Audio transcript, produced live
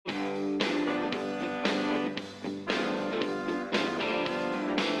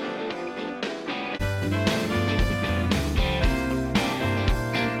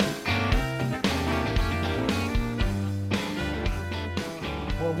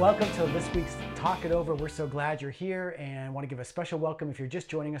welcome to this week's Talk It Over. We're so glad you're here and want to give a special welcome if you're just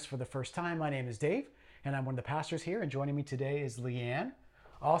joining us for the first time. My name is Dave and I'm one of the pastors here, and joining me today is Leanne,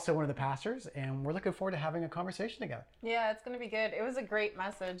 also one of the pastors, and we're looking forward to having a conversation together. Yeah, it's going to be good. It was a great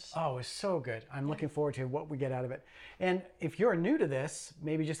message. Oh, it was so good. I'm looking forward to what we get out of it. And if you're new to this,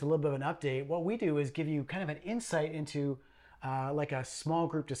 maybe just a little bit of an update, what we do is give you kind of an insight into like a small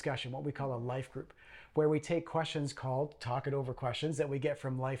group discussion, what we call a life group, where we take questions called Talk It Over questions that we get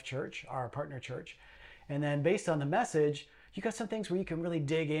from Life Church, our partner church. And then based on the message, you got some things where you can really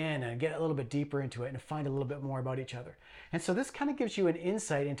dig in and get a little bit deeper into it and find a little bit more about each other. And so this kind of gives you an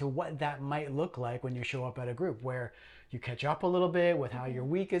insight into what that might look like when you show up at a group, where you catch up a little bit with how your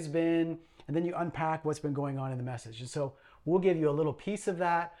week has been, and then you unpack what's been going on in the message. And so we'll give you a little piece of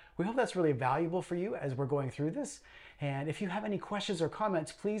that. We hope that's really valuable for you as we're going through this. And if you have any questions or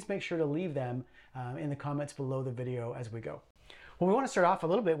comments, please make sure to leave them in the comments below the video as we go. Well, we want to start off a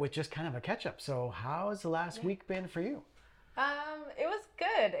little bit with just kind of a catch up. So how's the last week been for you? It was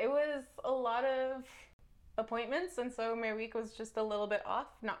good. It was a lot of appointments, and so my week was just a little bit off,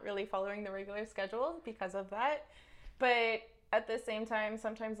 not really following the regular schedule because of that. But at the same time,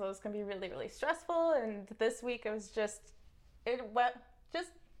 sometimes those can be really, really stressful. And this week it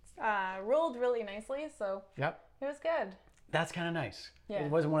rolled really nicely. So Yep. It was good. That's kind of nice. Yeah.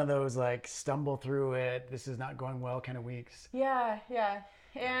 It wasn't one of those like stumble through it, this is not going well kind of weeks. Yeah.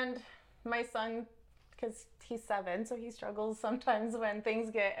 And my son, because he's 7, so he struggles sometimes when things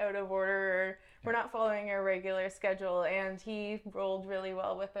get out of order or we're not following our regular schedule, and he rolled really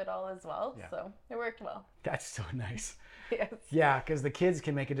well with it all as well. Yeah. So it worked well. That's so nice. Yes. Yeah, because the kids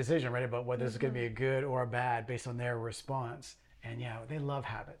can make a decision, right, about whether this is going to be a good or a bad based on their response. And yeah, they love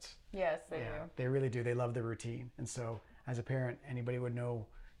habits. Yes, they do. They really do. They love the routine. And so as a parent, anybody would know,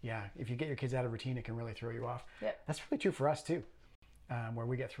 if you get your kids out of routine, it can really throw you off. Yep. That's really true for us too, where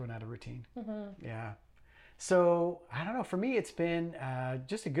we get thrown out of routine. Mm-hmm. Yeah. So I don't know, for me, it's been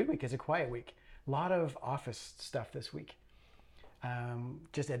just a good week. It's a quiet week. A lot of office stuff this week.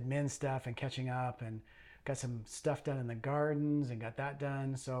 Just admin stuff and catching up, and got some stuff done in the gardens and got that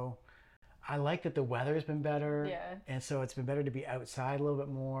done. So I like that the weather has been better. Yeah. And so it's been better to be outside a little bit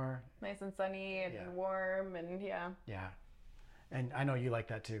more. Nice and sunny and warm, and yeah. And I know you like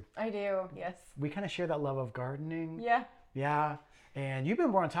that too. I do, yes. We kind of share that love of gardening. Yeah. And you've been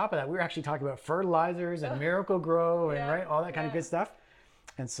more on top of that. We were actually talking about fertilizers and Miracle Grow and right, all that kind of good stuff.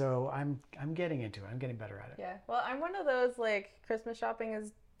 And so I'm getting into it. I'm getting better at it. Yeah. Well, I'm one of those like Christmas shopping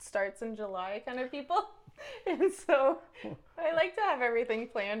starts in July kind of people. And so I like to have everything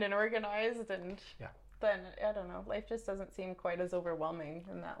planned and organized, and then I don't know, life just doesn't seem quite as overwhelming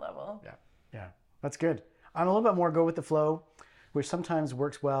in that level. Yeah. That's good. I'm a little bit more go with the flow, which sometimes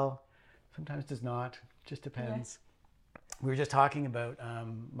works well, sometimes does not. Just depends. We were just talking about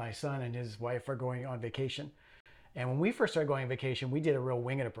my son and his wife are going on vacation. And when we first started going on vacation, we did a real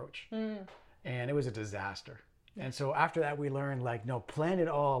wing it approach. And it was a disaster. And so after that, we learned plan it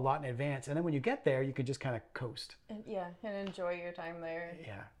all a lot in advance. And then when you get there, you can just kind of coast. And enjoy your time there.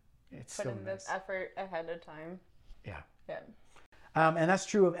 Yeah. It's Put so in nice. the effort ahead of time. Yeah. And that's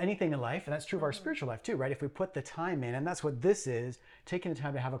true of anything in life, and that's true of our spiritual life too, right? If we put the time in, and that's what this is, taking the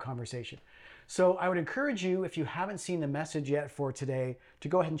time to have a conversation. So I would encourage you, if you haven't seen the message yet for today, to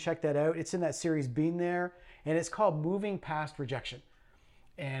go ahead and check that out. It's in that series, Being There, and it's called Moving Past Rejection.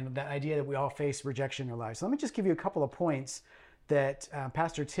 And that idea that we all face rejection in our lives. So let me just give you a couple of points that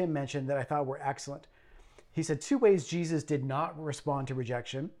Pastor Tim mentioned that I thought were excellent. He said 2 ways Jesus did not respond to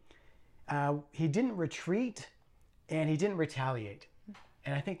rejection. He didn't retreat, and he didn't retaliate.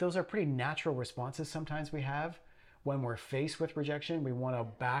 And I think those are pretty natural responses sometimes we have when we're faced with rejection. We want to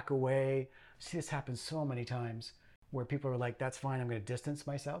back away. I see this happen so many times where people are like, that's fine, I'm going to distance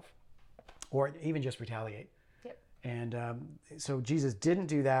myself, or even just retaliate. And so Jesus didn't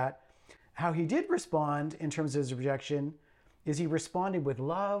do that. How he did respond in terms of his rejection is he responded with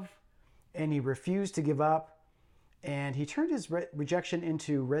love, and he refused to give up, and he turned his rejection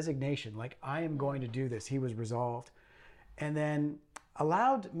into resignation. Like, I am going to do this. He was resolved. And then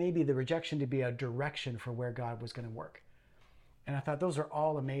allowed maybe the rejection to be a direction for where God was going to work. And I thought those are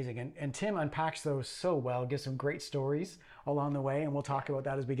all amazing. And Tim unpacks those so well, gives some great stories along the way, and we'll talk about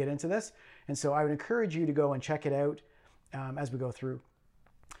that as we get into this. And so I would encourage you to go and check it out as we go through.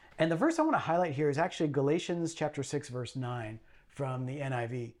 And the verse I want to highlight here is actually Galatians chapter 6, verse 9 from the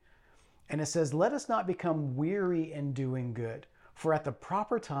NIV. And it says, "Let us not become weary in doing good, for at the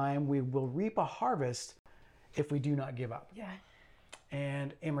proper time we will reap a harvest if we do not give up." Yeah.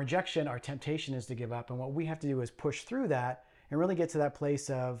 And in rejection, our temptation is to give up. And what we have to do is push through that and really get to that place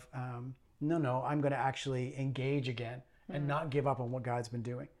of, no, I'm going to actually engage again and not give up on what God's been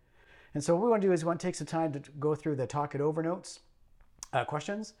doing. And so what we want to do is we want to take some time to go through the talk it over notes,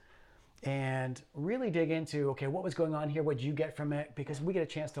 questions, and really dig into, okay, what was going on here? What did you get from it? Because we get a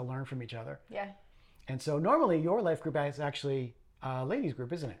chance to learn from each other. Yeah. And so normally your life group is actually a ladies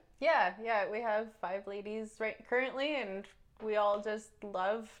group, isn't it? Yeah. We have 5 ladies currently, and we all just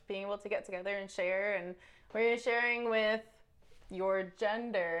love being able to get together and share. And we're sharing with your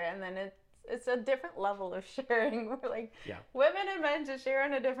gender, and then it's a different level of sharing. We're like, women and men just share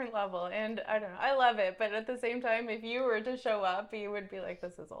on a different level. And I don't know, I love it. But at the same time, if you were to show up, you would be like,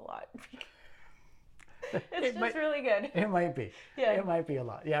 this is a lot. It's just really good. It might be. Yeah. It might be a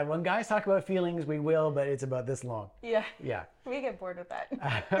lot. Yeah, when guys talk about feelings, we will, but it's about this long. Yeah. Yeah. We get bored with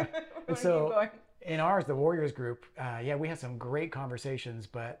that. So in ours, the Warriors group, we had some great conversations,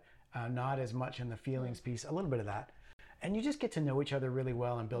 but not as much in the feelings piece, a little bit of that. And you just get to know each other really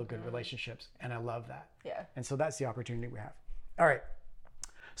well and build good relationships. And I love that. Yeah. And so that's the opportunity we have. All right.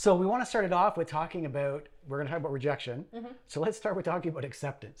 So we want to start it off with talking about, we're going to talk about rejection. So let's start with talking about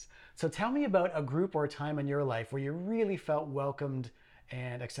acceptance. So tell me about a group or a time in your life where you really felt welcomed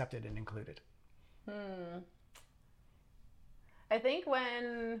and accepted and included. I think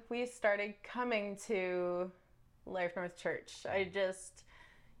when we started coming to Life North Church, I just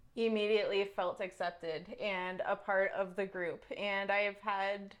immediately felt accepted and a part of the group. And I've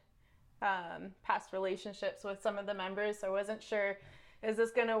had past relationships with some of the members, so I wasn't sure, is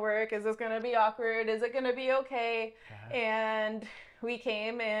this going to work? Is this going to be awkward? Is it going to be okay? And we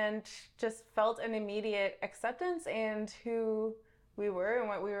came and just felt an immediate acceptance and who we were and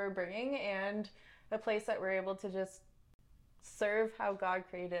what we were bringing, and a place that we're able to just serve how God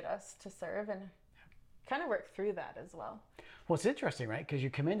created us to serve and kind of work through that as well. Well, it's interesting, right? Because you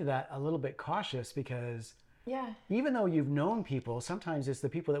come into that a little bit cautious because even though you've known people, sometimes it's the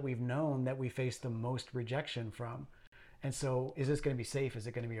people that we've known that we face the most rejection from. And so is this going to be safe? Is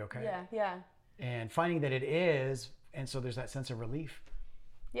it going to be okay? Yeah. And finding that it is, and so there's that sense of relief.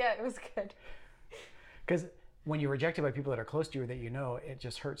 Yeah, it was good. Because when you're rejected by people that are close to you or that you know, it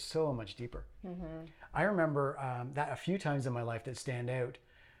just hurts so much deeper. I remember that a few times in my life that stand out.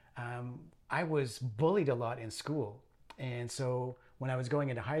 I was bullied a lot in school. And so when I was going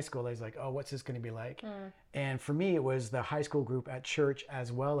into high school, I was like, oh, what's this going to be like? And for me, it was the high school group at church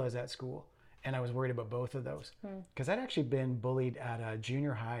as well as at school. And I was worried about both of those because I'd actually been bullied at a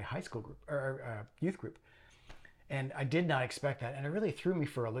junior high school group or youth group. And I did not expect that. And it really threw me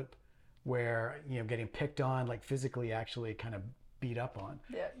for a loop where, getting picked on, like physically actually kind of beat up on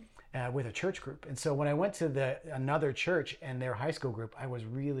with a church group. And so when I went to another church and their high school group, I was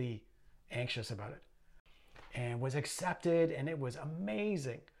really anxious about it and was accepted, and it was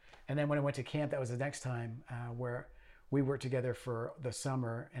amazing. And then when I went to camp, that was the next time where we worked together for the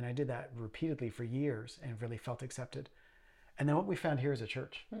summer, and I did that repeatedly for years and really felt accepted. And then what we found here as a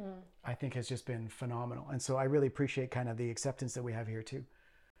church, I think has just been phenomenal. And so I really appreciate kind of the acceptance that we have here too.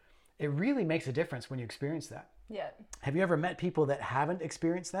 It really makes a difference when you experience that. Yeah. Have you ever met people that haven't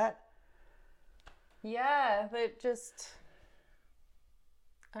experienced that? Yeah, that just,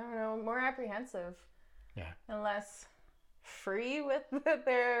 I don't know, more apprehensive. Yeah. And less free with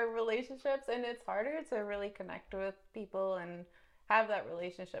their relationships, and it's harder to really connect with people and have that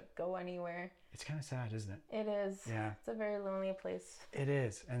relationship go anywhere. It's kind of sad, isn't it? It is. Yeah. It's a very lonely place. It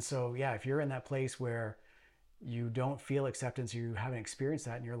is. And so, if you're in that place where you don't feel acceptance, or you haven't experienced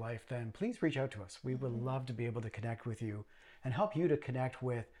that in your life, then please reach out to us. We would love to be able to connect with you and help you to connect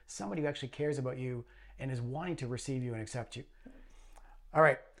with somebody who actually cares about you and is wanting to receive you and accept you. All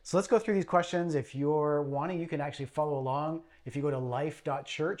right. So let's go through these questions. If you're wanting, you can actually follow along. If you go to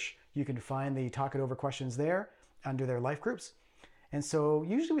life.church, you can find the Talk It Over questions there under their life groups. And so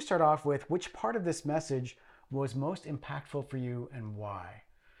usually we start off with which part of this message was most impactful for you and why?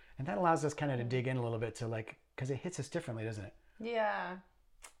 And that allows us kind of to dig in a little bit to because it hits us differently, doesn't it? Yeah.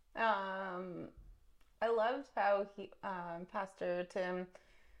 I loved how Pastor Tim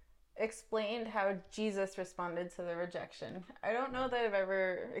explained how Jesus responded to the rejection. I don't know that I've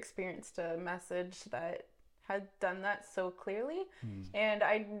ever experienced a message that had done that so clearly. And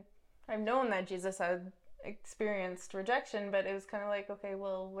I've known that Jesus had experienced rejection, but it was kind of like, okay,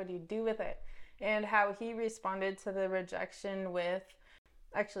 well, what do you do with it? And how he responded to the rejection with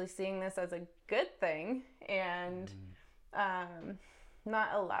actually seeing this as a good thing and not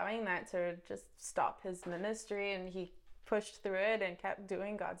allowing that to just stop his ministry, and he pushed through it and kept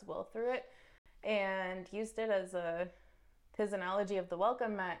doing God's will through it and used it as his analogy of the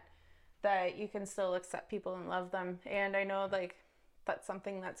welcome mat, that you can still accept people and love them. And I know that's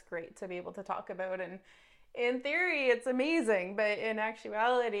something that's great to be able to talk about, and in theory it's amazing, but in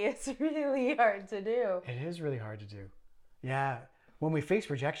actuality it's really hard to do. It is really hard to do. Yeah. When we face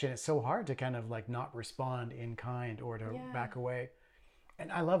rejection, it's so hard to kind of like not respond in kind or to back away.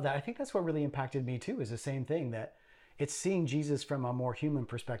 And I love that. I think that's what really impacted me too, is the same thing, that it's seeing Jesus from a more human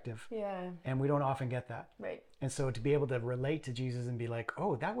perspective. Yeah. And we don't often get that. Right. And so to be able to relate to Jesus and be like,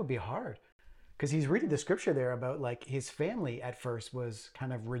 oh, that would be hard. Because he's reading the scripture there about like his family at first was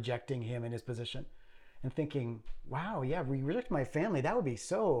kind of rejecting him in his position and thinking, wow, yeah, we reject my family. That would be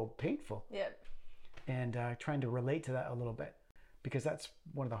so painful. Yeah. And trying to relate to that a little bit, because that's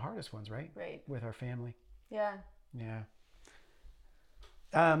one of the hardest ones, right? Right. With our family. Yeah. Yeah.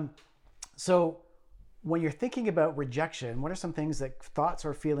 So when you're thinking about rejection, what are some things that thoughts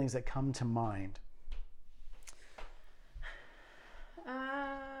or feelings that come to mind?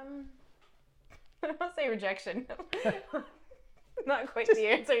 I don't say rejection. Not quite the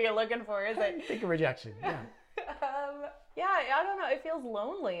answer you're looking for, is it? Think of rejection. Yeah. Yeah, I don't know. It feels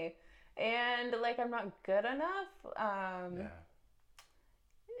lonely, and like I'm not good enough.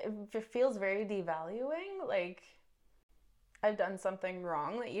 It feels very devaluing. Like I've done something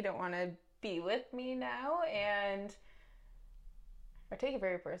wrong that you don't want to be with me now, and I take it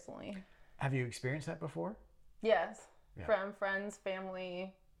very personally. Have you experienced that before? Yes, Yeah. from friends,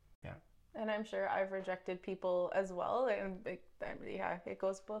 family. Yeah. And I'm sure I've rejected people as well. And it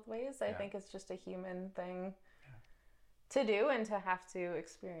goes both ways. I think it's just a human thing to do and to have to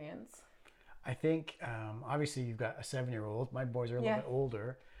experience. I think, obviously, you've got a 7-year-old. My boys are a little bit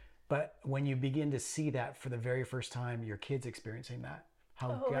older. But when you begin to see that for the very first time, your kid's experiencing that,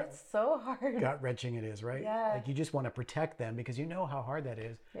 how it's so hard. gut-wrenching it is, right? Yeah. Like you just want to protect them because you know how hard that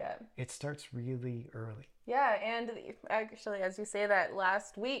is. Yeah. It starts really early. Yeah, and actually, as you say that,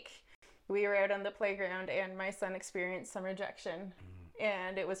 last week, we were out on the playground and my son experienced some rejection,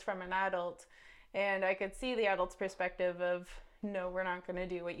 and it was from an adult, and I could see the adult's perspective of, no, we're not going to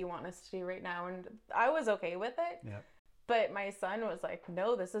do what you want us to do right now, and I was okay with it. Yeah. But my son was like,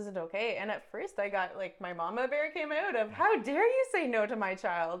 no, this isn't okay. And at first I got like, my mama bear came out of, how dare you say no to my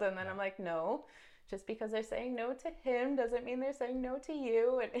child? And then I'm like, no, just because they're saying no to him doesn't mean they're saying no to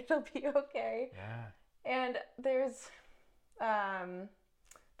you, and it'll be okay. Yeah. And there's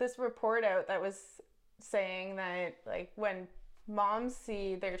this report out that was saying that like when moms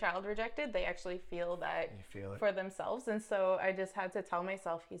see their child rejected, they actually feel that for themselves. And so I just had to tell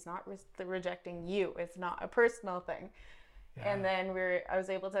myself, he's not rejecting you. It's not a personal thing. Yeah. And then I was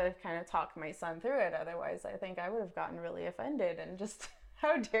able to kind of talk my son through it. Otherwise, I think I would have gotten really offended and just,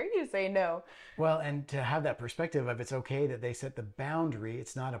 how dare you say no? Well, and to have that perspective of it's okay that they set the boundary,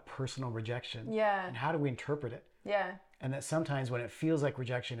 it's not a personal rejection. Yeah. And how do we interpret it? Yeah. And that sometimes when it feels like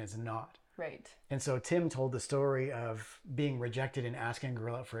rejection, it's not. Right. And so Tim told the story of being rejected and asking a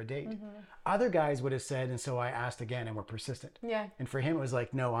girl out for a date. Other guys would have said, and so I asked again, and were persistent. Yeah. And for him, it was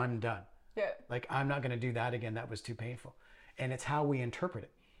like, no, I'm done. Yeah. Like, I'm not going to do that again. That was too painful. And it's how we interpret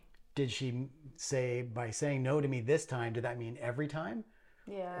it. Did she say, by saying no to me this time, did that mean every time?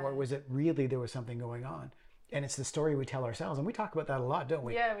 Yeah. Or was it really there was something going on? And it's the story we tell ourselves. And we talk about that a lot, don't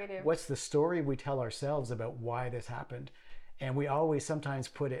we? Yeah, we do. What's the story we tell ourselves about why this happened? And we always sometimes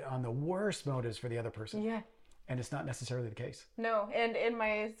put it on the worst motives for the other person. Yeah. And it's not necessarily the case. No. And in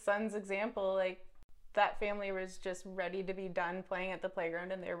my son's example, like that family was just ready to be done playing at the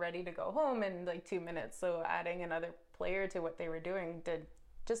playground and they're ready to go home in like 2 minutes. So adding another player to what they were doing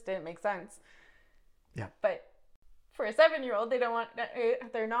didn't make sense. Yeah. But for a 7-year-old, they're not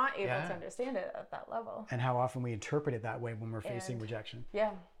able to understand it at that level. And how often we interpret it that way when we're facing rejection.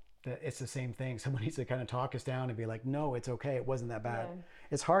 Yeah. It's the same thing. Someone needs to kind of talk us down and be like, no, it's okay. It wasn't that bad. Yeah.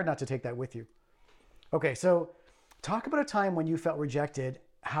 It's hard not to take that with you. Okay, so talk about a time when you felt rejected,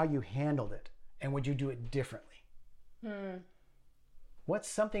 how you handled it, and would you do it differently? What's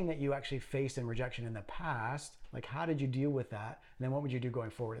something that you actually faced in rejection in the past? Like, how did you deal with that? And then what would you do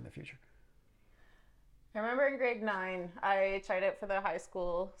going forward in the future? I remember in grade 9, I tried out for the high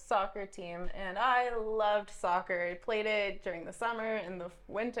school soccer team, and I loved soccer. I played it during the summer and the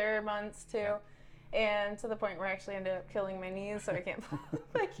winter months too, and to the point where I actually ended up killing my knees, so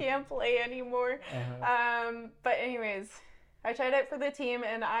I can't play anymore. But anyways, I tried out for the team,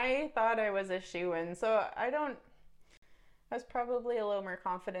 and I thought I was a shoo-in. So I was probably a little more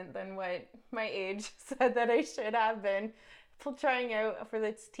confident than what my age said that I should have been, trying out for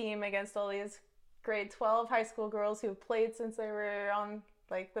this team against all these grade 12 high school girls who played since they were on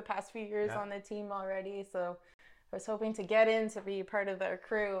like the past few years on the team already. So I was hoping to get in to be part of their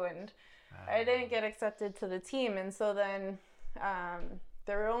crew, and I didn't get accepted to the team. And so then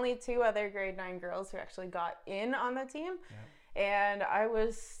there were only 2 other grade 9 girls who actually got in on the team. And I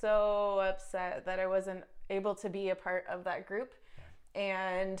was so upset that I wasn't able to be a part of that group.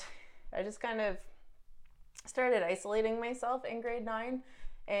 And I just kind of started isolating myself in grade 9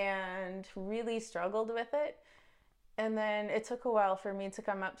 and really struggled with it. And then it took a while for me to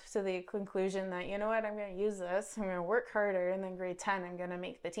come up to the conclusion that, you know what, I'm going to use this. I'm going to work harder. And then grade 10, I'm going to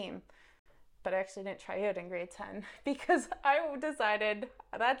make the team. But I actually didn't try out in grade 10 because I decided,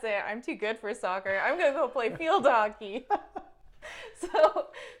 that's it. I'm too good for soccer. I'm going to go play field hockey. So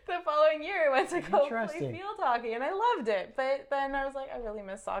the following year, I went to go play field hockey, and I loved it. But then I was like, I really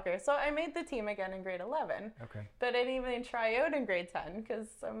miss soccer. So I made the team again in grade 11. Okay. But I didn't even try out in grade 10 because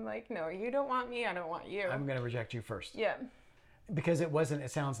I'm like, no, you don't want me. I don't want you. I'm going to reject you first. Yeah. Because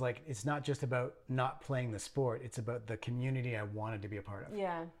it sounds like it's not just about not playing the sport. It's about the community I wanted to be a part of.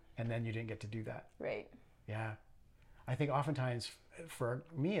 Yeah. And then you didn't get to do that. Right. Yeah. I think oftentimes for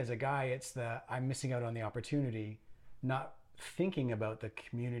me as a guy, it's I'm missing out on the opportunity, not thinking about the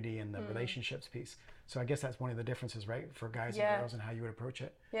community and the relationships piece. So I guess that's one of the differences, right, for guys and girls and how you would approach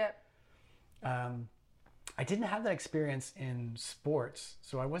it. Yeah. I didn't have that experience in sports,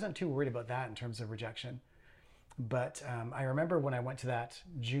 so I wasn't too worried about that in terms of rejection. But I remember when I went to that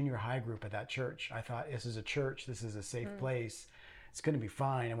junior high group at that church, I thought, this is a church, this is a safe place, it's going to be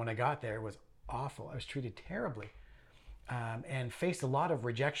fine. And when I got there, it was awful. I was treated terribly. And faced a lot of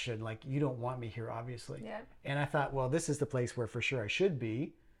rejection, like, you don't want me here, obviously. Yeah. And I thought, well, this is the place where for sure I should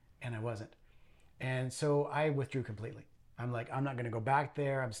be, and I wasn't. And so I withdrew completely. I'm like, I'm not going to go back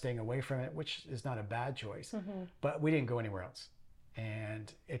there. I'm staying away from it, which is not a bad choice. But we didn't go anywhere else.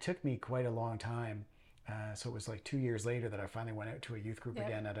 And it took me quite a long time. So it was like 2 years later that I finally went out to a youth group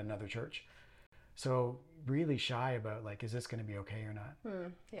again at another church. So really shy about, like, is this going to be okay or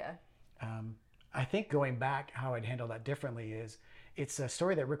not? Yeah. I think going back, how I'd handle that differently is, it's a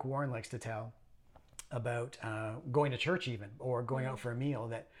story that Rick Warren likes to tell about going to church even, or going out for a meal,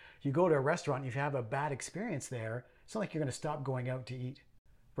 that you go to a restaurant, if you have a bad experience there, it's not like you're going to stop going out to eat,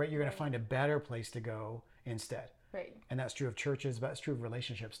 right? You're going to find a better place to go instead. Right. And that's true of churches, but it's true of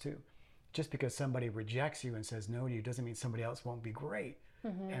relationships too. Just because somebody rejects you and says no to you doesn't mean somebody else won't be great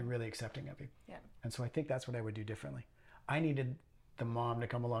and really accepting of you. Yeah. And so I think that's what I would do differently. I needed the mom to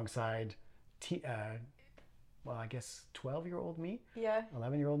come alongside, well, I guess 12-year-old me,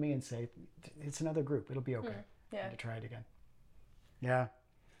 11-year-old me, and say, it's another group, it'll be okay. And to try it again. Yeah.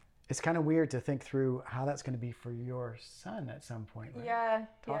 It's kind of weird to think through how that's going to be for your son at some point, right? Yeah.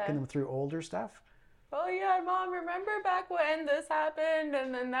 Talking them through older stuff. Oh yeah, Mom, remember back when this happened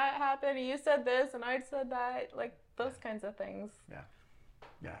and then that happened and you said this and I said that, like those kinds of things.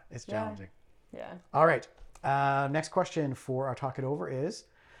 Yeah, it's challenging. Yeah. All right. Next question for our Talk It Over is,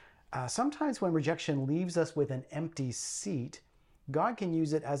 sometimes when rejection leaves us with an empty seat, God can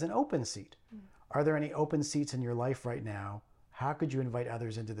use it as an open seat. Are there any open seats in your life right now? How could you invite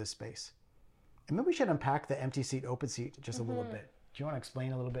others into this space? And maybe we should unpack the empty seat, open seat just a little bit. Do you want to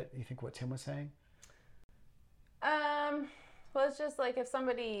explain a little bit, you think, what Tim was saying? Well, it's just like if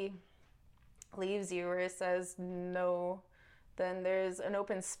somebody leaves you or says no, then there's an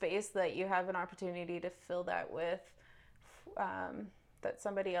open space that you have an opportunity to fill that with, that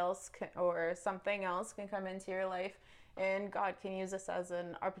somebody else can, or something else can come into your life, and God can use this as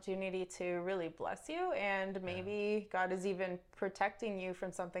an opportunity to really bless you, and maybe God is even protecting you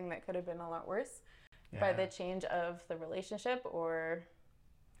from something that could have been a lot worse by the change of the relationship or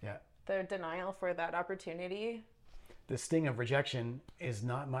the denial for that opportunity. The sting of rejection is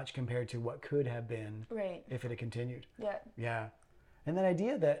not much compared to what could have been if it had continued. Yeah. And that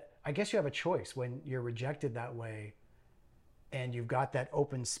idea that I guess you have a choice when you're rejected that way and you've got that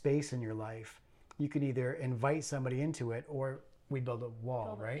open space in your life. You could either invite somebody into it, or we build a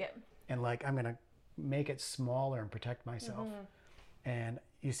wall, right? And like, I'm going to make it smaller and protect myself. And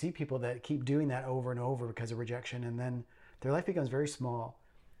you see people that keep doing that over and over because of rejection, and then their life becomes very small.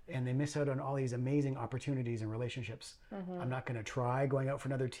 And they miss out on all these amazing opportunities and relationships. I'm not going to try going out for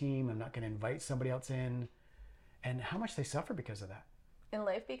another team. I'm not going to invite somebody else in. And how much they suffer because of that. And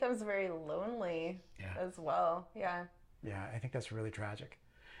life becomes very lonely as well. Yeah, I think that's really tragic.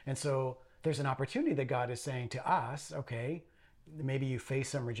 And so there's an opportunity that God is saying to us, okay, maybe you face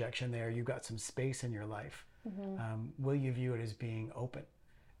some rejection there. You've got some space in your life. Will you view it as being open?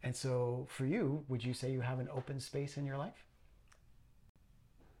 And so for you, would you say you have an open space in your life?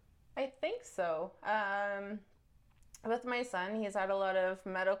 I think so. With my son, he's had a lot of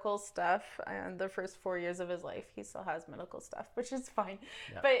medical stuff, and the first 4 years of his life, he still has medical stuff, which is fine.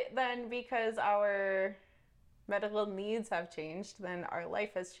 But then because our medical needs have changed, then our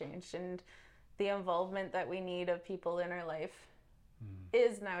life has changed, and the involvement that we need of people in our life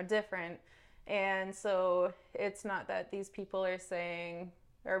is now different. And so it's not that these people are saying,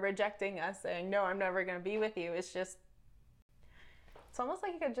 or rejecting us, saying, no, I'm never going to be with you. It's just, it's almost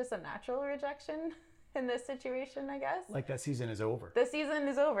like just a natural rejection. in this situation, I guess. Like that season is over. The season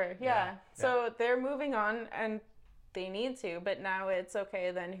is over, yeah. So they're moving on, and they need to, but now it's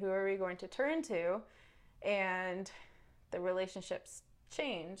okay, then who are we going to turn to? And the relationships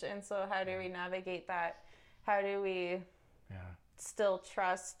change. And so how do we navigate that? How do we still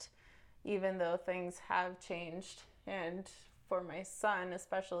trust even though things have changed? And for my son,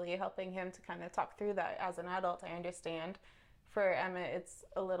 especially, helping him to kind of talk through that as an adult, I understand. For Emma, it's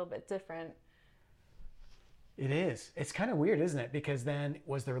a little bit different. It is. It's kind of weird, isn't it? Because then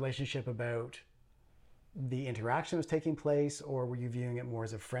was the relationship about the interaction was taking place, or were you viewing it more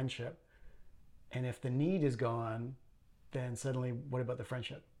as a friendship? And if the need is gone, then suddenly what about the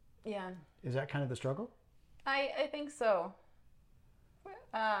friendship? Yeah. Is that kind of the struggle? I think so.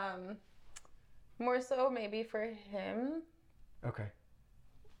 More so maybe for him. Okay.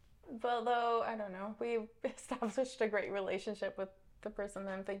 But though, I don't know, we've established a great relationship with the person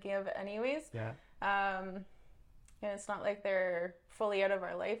that I'm thinking of anyways. Yeah. And it's not like they're fully out of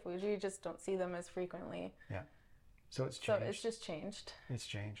our life. We just don't see them as frequently. Yeah. So it's changed. So it's just changed. It's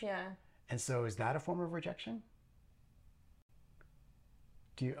changed. Yeah. And so is that a form of rejection?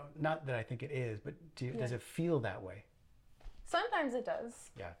 Do you, not that I think it is, but does it feel that way? Sometimes it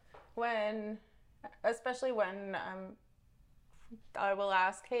does. Yeah. Especially when I will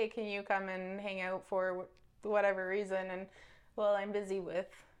ask, hey, can you come and hang out for whatever reason? And well, I'm busy with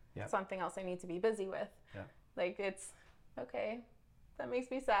something else I need to be busy with. Yeah. Like, it's okay. That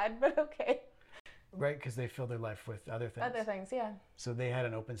makes me sad, but okay. Right, because they fill their life with other things. Other things, yeah. So they had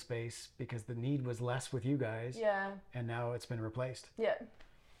an open space because the need was less with you guys. Yeah. And now it's been replaced. Yeah.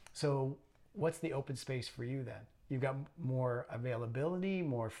 So what's the open space for you then? You've got more availability,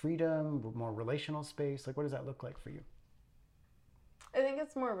 more freedom, more relational space. Like, what does that look like for you? I think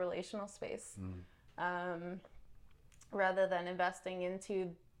it's more relational space. Rather than investing into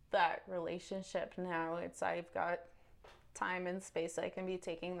that relationship now, I've got time and space I can be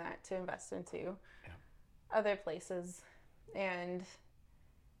taking that to invest into other places. And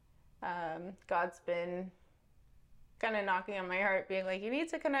God's been kind of knocking on my heart, being like, you need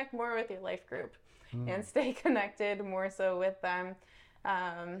to connect more with your life group and stay connected more so with them,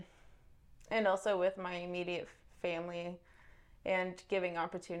 and also with my immediate family, and giving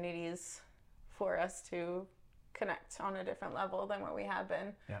opportunities for us to connect on a different level than what we have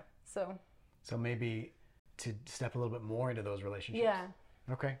been. Yeah. So maybe to step a little bit more into those relationships. Yeah.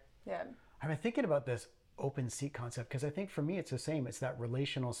 Okay. Yeah. I've been thinking about this open seat concept because I think for me it's the same. It's that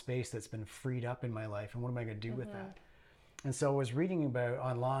relational space that's been freed up in my life, and what am I going to do with that? And so I was reading about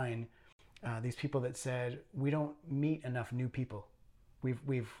online these people that said we don't meet enough new people.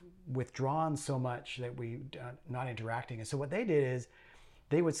 We've withdrawn so much that we not interacting. And so what they did is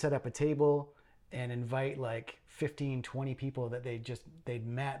they would set up a table and invite like 15, 20 people that they'd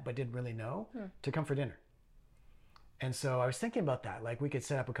met but didn't really know to come for dinner. And so I was thinking about that. Like, we could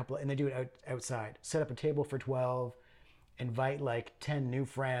set up a couple, and they do it outside. Set up a table for 12, invite like 10 new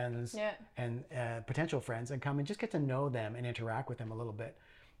friends and potential friends, and come and just get to know them and interact with them a little bit.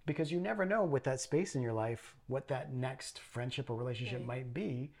 Because you never know with that space in your life what that next friendship or relationship might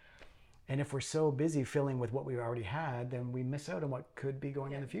be. And if we're so busy filling with what we already had, then we miss out on what could be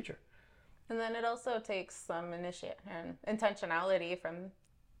going in the future. And then it also takes some initiative and intentionality from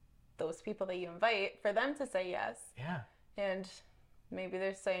those people that you invite for them to say yes. Yeah. And maybe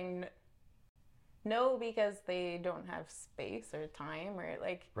they're saying no because they don't have space or time, or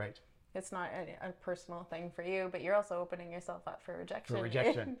like, right. It's not a personal thing for you, but you're also opening yourself up for rejection. For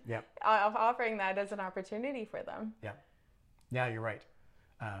rejection, yeah. Offering that as an opportunity for them. Yeah. Yeah, you're right.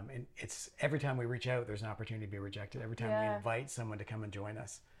 And it's every time we reach out, there's an opportunity to be rejected. Every time we invite someone to come and join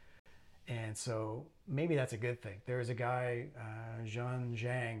us. And so maybe that's a good thing. There was a guy, Jean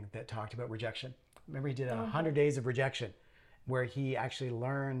Zhang, that talked about rejection. Remember, he did 100 days of rejection, where he actually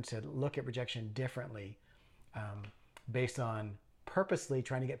learned to look at rejection differently, based on purposely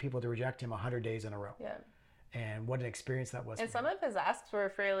trying to get people to reject him 100 days in a row. Yeah. And what an experience that was. And some of his asks were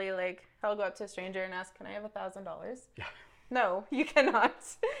fairly like, I'll go up to a stranger and ask, can I have $1,000? Yeah. No, you cannot.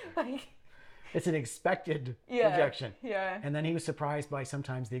 Like, it's an expected rejection. Yeah. And then he was surprised by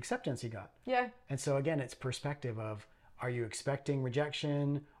sometimes the acceptance he got. Yeah. And so again, it's perspective of, are you expecting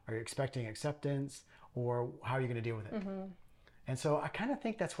rejection? Are you expecting acceptance? Or how are you going to deal with it? And so I kind of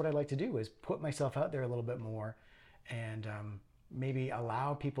think that's what I like to do, is put myself out there a little bit more, and maybe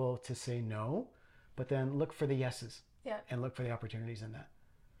allow people to say no, but then look for the yeses. Yeah. And look for the opportunities in that.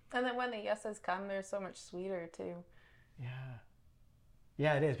 And then when the yeses come, they're so much sweeter too. Yeah.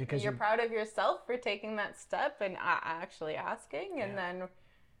 Yeah, it is, because you're proud of yourself for taking that step and actually asking, and then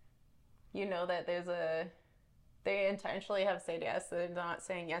you know that they intentionally have said yes. They're not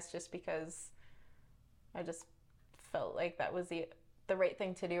saying yes just because I just felt like that was the right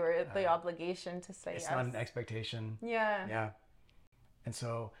thing to do, or the obligation to say It's yes. not an expectation. Yeah. Yeah. And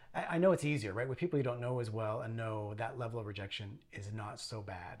so I know it's easier, right? With people you don't know as well and know that level of rejection is not so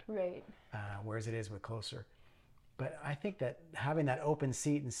bad. Right. Whereas it is with closer. But I think that having that open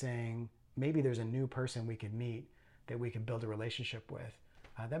seat and saying, maybe there's a new person we can meet that we can build a relationship with,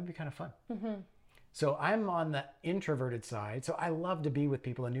 that would be kind of fun. So I'm on the introverted side. So I love to be with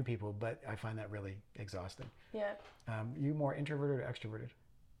people and new people, but I find that really exhausting. Yeah. You more introverted or extroverted?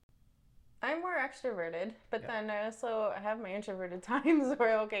 I'm more extroverted, but Yeah. then I also have my introverted times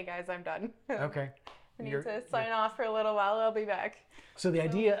where, okay, guys, I'm done. Okay. I need to sign off for a little while. I'll be back. So the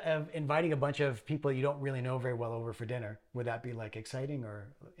idea of inviting a bunch of people you don't really know very well over for dinner, would that be like exciting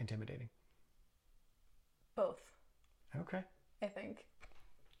or intimidating? Both, Okay. I think.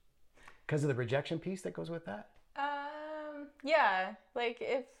 Because of the rejection piece that goes with that? Yeah, like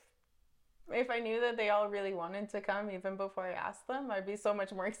if I knew that they all really wanted to come even before I asked them, I'd be so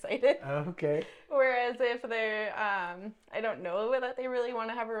much more excited. Okay. Whereas if they're, I don't know that they really want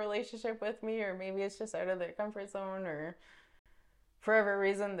to have a relationship with me, or maybe it's just out of their comfort zone, or for whatever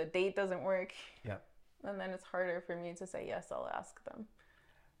reason the date doesn't work. Yeah. And then it's harder for me to say yes, I'll ask them.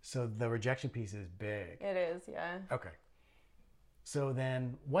 So the rejection piece is big. It is, yeah. Okay. So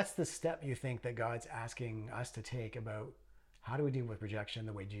then what's the step you think that God's asking us to take about how do we deal with rejection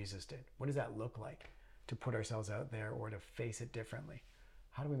the way Jesus did? What does that look like to put ourselves out there or to face it differently?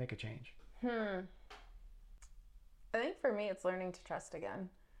 How do we make a change? I think for me, it's learning to trust again.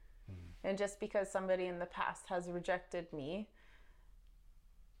 And just because somebody in the past has rejected me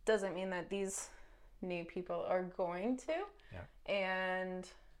doesn't mean that these new people are going to. Yeah. And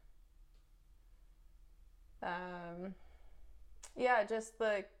yeah, just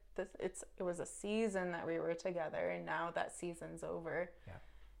it was a season that we were together, and now that season's over. Yeah.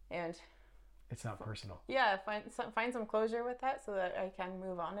 And it's not personal. Yeah, find some closure with that so that I can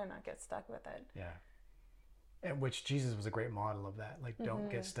move on and not get stuck with it. Yeah. And which Jesus was a great model of that. Like, don't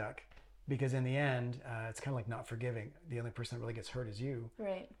get stuck. Because in the end, it's kind of like not forgiving. The only person that really gets hurt is you.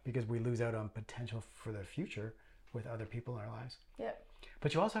 Right. Because we lose out on potential for the future with other people in our lives. Yeah.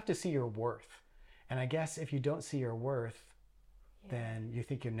 But you also have to see your worth. And I guess if you don't see your worth, then you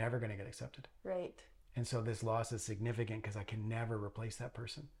think you're never going to get accepted. Right. And so this loss is significant because I can never replace that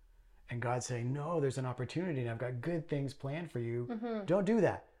person. And God's saying, no, there's an opportunity and I've got good things planned for you. Don't do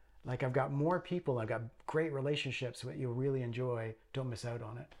that. Like, I've got more people. I've got great relationships that you'll really enjoy. Don't miss out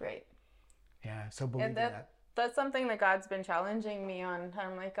on it. Right. Yeah. So believe in that. That's something that God's been challenging me on.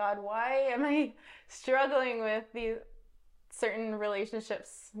 I'm like, God, why am I struggling with these certain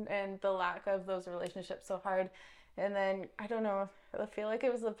relationships and the lack of those relationships so hard? And then, I don't know, I feel like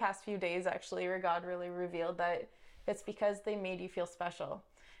it was the past few days actually where God really revealed that it's because they made you feel special.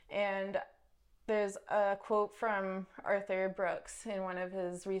 And there's a quote from Arthur Brooks in one of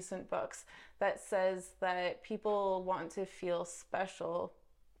his recent books that says that people want to feel special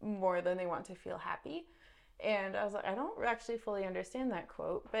more than they want to feel happy. And I was like, I don't actually fully understand that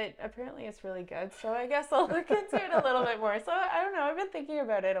quote, but apparently it's really good. So I guess I'll look into it a little bit more. So I don't know, I've been thinking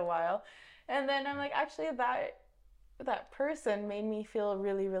about it a while. And then I'm like, actually that person made me feel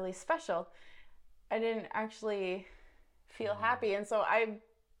really, really special. I didn't actually feel happy. And so I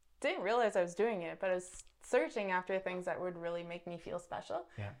didn't realize I was doing it, but I was searching after things that would really make me feel special.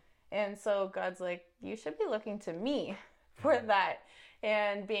 Yeah. And so God's like, you should be looking to me for that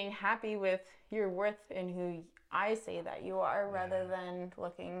and being happy with your worth and who I say that you are, rather than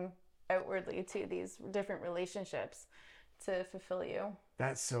looking outwardly to these different relationships to fulfill you.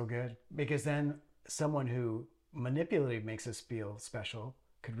 That's so good. Because then someone who manipulative makes us feel special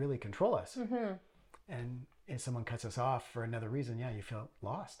could really control us. And if someone cuts us off for another reason, you feel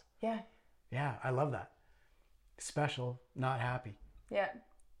lost. Yeah, I love that. Special, not happy. Yeah.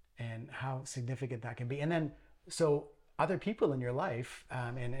 And how significant that can be. And then, so other people in your life,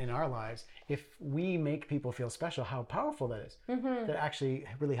 and in our lives, if we make people feel special, how powerful that is. That actually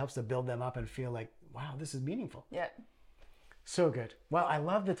really helps to build them up and feel like, wow, this is meaningful. Yeah. So good. Well, I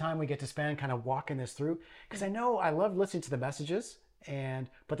love the time we get to spend kind of walking this through, because I know I love listening to the messages,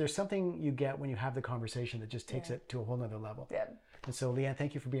 but there's something you get when you have the conversation that just takes it to a whole nother level. Yeah. And so, Leanne,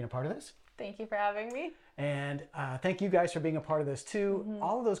 thank you for being a part of this. Thank you for having me. And thank you guys for being a part of this too.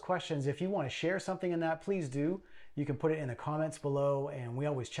 All of those questions, if you want to share something in that, please do. You can put it in the comments below, and we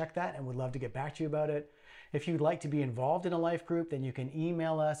always check that and would love to get back to you about it. If you'd like to be involved in a life group, then you can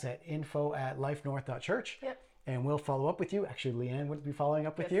email us at info@lifenorth.church. Yep. And we'll follow up with you. Actually, Leanne would be following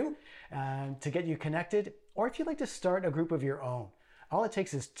up with you to get you connected. Or if you'd like to start a group of your own, All it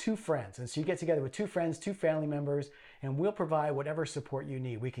takes is 2 friends. And so you get together with 2 friends, 2 family members, and we'll provide whatever support you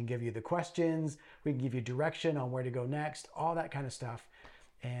need. We can give you the questions, we can give you direction on where to go next, all that kind of stuff.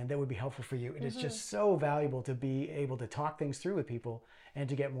 And that would be helpful for you. It is just so valuable to be able to talk things through with people and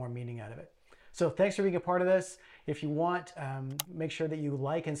to get more meaning out of it. So thanks for being a part of this. If you want, make sure that you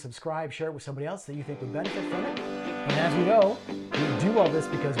like and subscribe, share it with somebody else that you think would benefit from it. And as we know, we do all this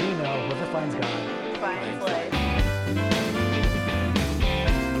because we know whoever finds God Finds life.